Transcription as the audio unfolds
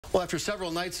Well, after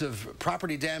several nights of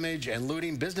property damage and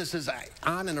looting, businesses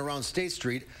on and around State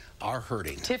Street are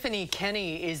hurting. Tiffany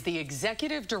Kenney is the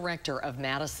executive director of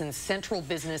Madison's Central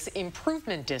Business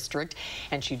Improvement District,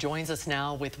 and she joins us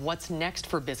now with what's next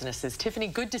for businesses. Tiffany,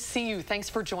 good to see you. Thanks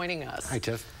for joining us. Hi,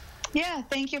 Tiff. Yeah,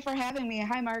 thank you for having me.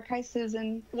 Hi, Mark. Hi,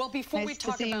 Susan. Well, before we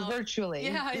talk to see you virtually.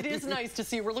 Yeah, it is nice to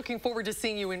see you. We're looking forward to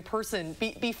seeing you in person.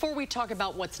 Before we talk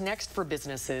about what's next for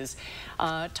businesses,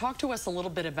 talk to us a little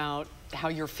bit about how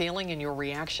you're feeling and your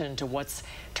reaction to what's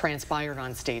transpired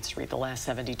on State Street the last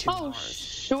 72 hours. Oh,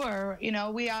 sure. You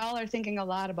know, we all are thinking a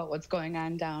lot about what's going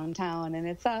on downtown, and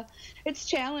it's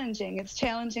challenging. It's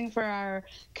challenging for our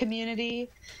community.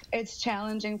 It's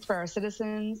challenging for our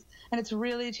citizens, and it's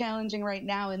really challenging right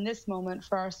now in this moment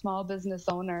for our small business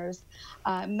owners,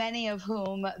 many of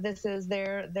whom this is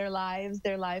their lives,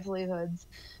 their livelihoods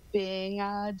being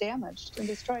damaged and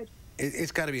destroyed.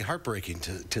 It's got to be heartbreaking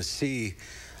to see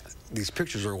these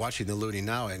pictures. We're watching the looting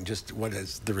now, and just what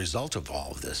is the result of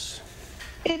all of this?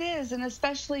 It is, and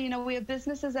especially, you know, we have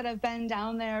businesses that have been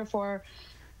down there for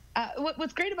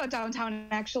what's great about downtown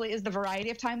actually is the variety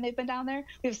of time they've been down there.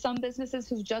 We have some businesses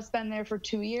who've just been there for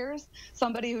 2 years,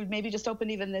 somebody who maybe just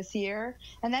opened even this year,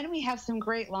 and then we have some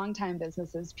great longtime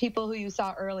businesses, people who you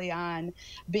saw early on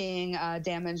being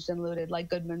damaged and looted, like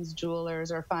Goodman's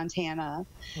Jewelers or Fontana.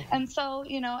 Mm-hmm. And so,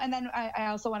 you know, and then I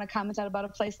also want to comment out about a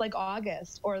place like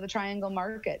August or the Triangle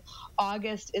Market.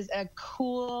 August is a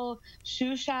cool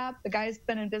shoe shop. The guy's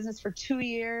been in business for 2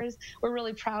 years. We're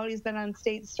really proud he's been on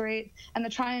State Street. And the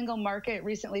Triangle Market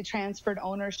recently transferred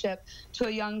ownership to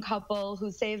a young couple who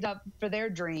saved up for their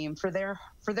dream, for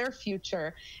their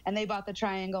future, and they bought the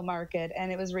Triangle Market.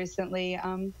 And it was recently,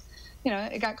 you know,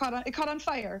 it caught on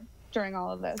fire during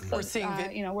all of this. So, we're seeing,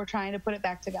 you know, we're trying to put it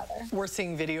back together. We're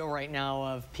seeing video right now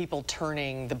of people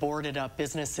turning the boarded up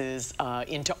businesses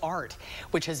into art,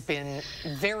 which has been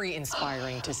very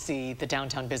inspiring to see the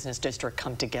downtown business district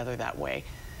come together that way.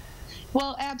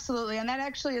 Well, absolutely, and that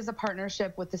actually is a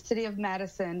partnership with the City of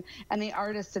Madison and the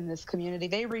artists in this community.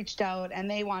 They reached out and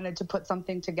they wanted to put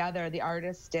something together, the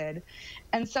artists did.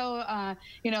 And so,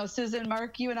 you know, Susan,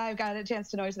 Mark, you and I have got a chance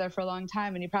to know each other for a long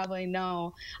time, and you probably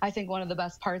know, I think one of the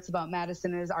best parts about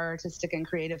Madison is our artistic and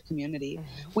creative community.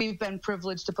 Mm-hmm. We've been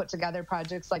privileged to put together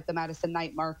projects like the Madison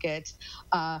Night Market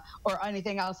or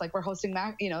anything else, like we're hosting,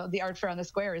 you know, the Art Fair on the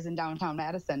Square is in downtown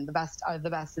Madison, the best of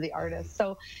the artists.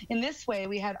 So in this way,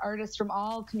 we had artists from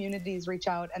all communities reach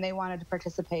out, and they wanted to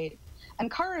participate. And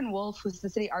Karin Wolf, who's the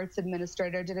city arts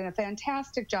administrator, did a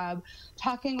fantastic job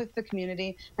talking with the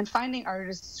community and finding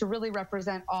artists to really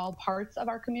represent all parts of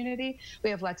our community.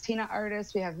 We have Latina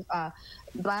artists, we have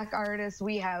Black artists,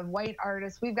 we have white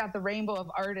artists. We've got the rainbow of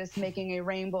artists making a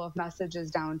rainbow of messages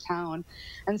downtown.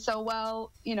 And so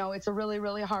while, you know, it's a really,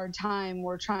 really hard time,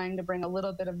 we're trying to bring a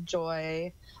little bit of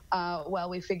joy while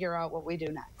we figure out what we do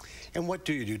next. And what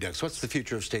do you do next? What's the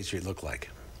future of State Street look like?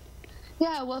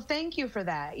 Yeah, well, thank you for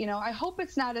that. You know, I hope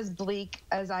it's not as bleak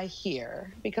as I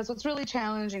hear, because what's really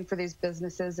challenging for these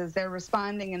businesses is they're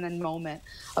responding in the moment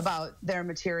about their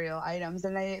material items,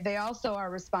 and they also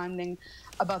are responding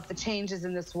about the changes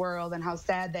in this world and how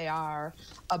sad they are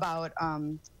about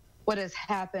what has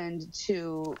happened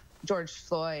to George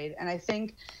Floyd. And I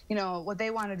think, you know, what they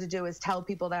wanted to do is tell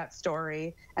people that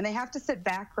story, and they have to sit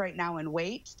back right now and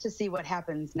wait to see what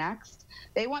happens next.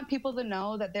 They want people to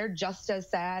know that they're just as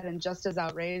sad and just as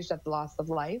outraged at the loss of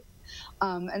life.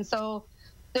 And so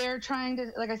they're trying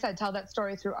to, like I said, tell that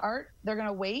story through art. They're going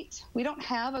to wait. We don't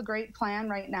have a great plan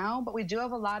right now, but we do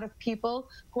have a lot of people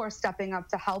who are stepping up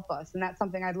to help us, and that's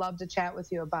something I'd love to chat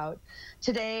with you about.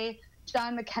 Today,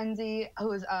 John McKenzie,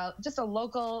 who is just a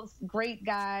local great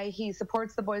guy. He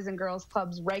supports the Boys and Girls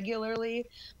Clubs regularly,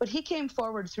 but he came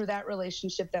forward through that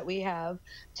relationship that we have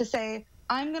to say,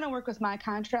 I'm going to work with my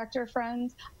contractor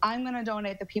friends. I'm going to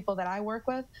donate the people that I work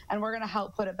with, and we're going to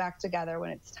help put it back together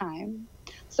when it's time.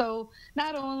 So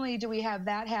not only do we have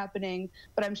that happening,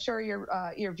 but I'm sure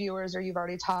your viewers, or you've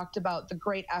already talked about the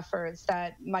great efforts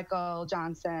that Michael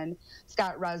Johnson,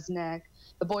 Scott Resnick,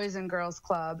 the Boys and Girls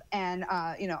Club, and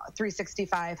you know,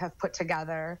 365 have put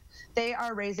together. They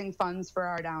are raising funds for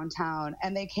our downtown,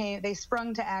 and they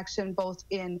sprung to action both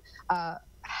in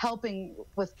helping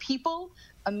with people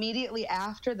immediately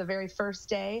after the very first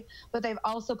day, but they've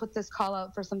also put this call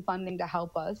out for some funding to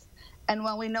help us. And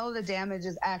while we know the damage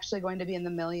is actually going to be in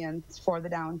the millions for the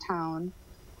downtown,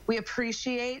 we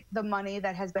appreciate the money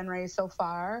that has been raised so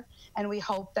far, and we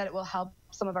hope that it will help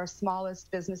some of our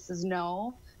smallest businesses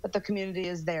know that the community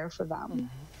is there for them. Mm-hmm.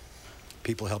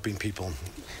 People helping people.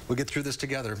 We'll get through this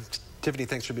together. Tiffany,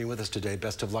 thanks for being with us today.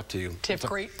 Best of luck to you. Tiff,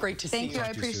 great to see you. Thank you. I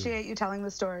appreciate you telling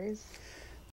the stories.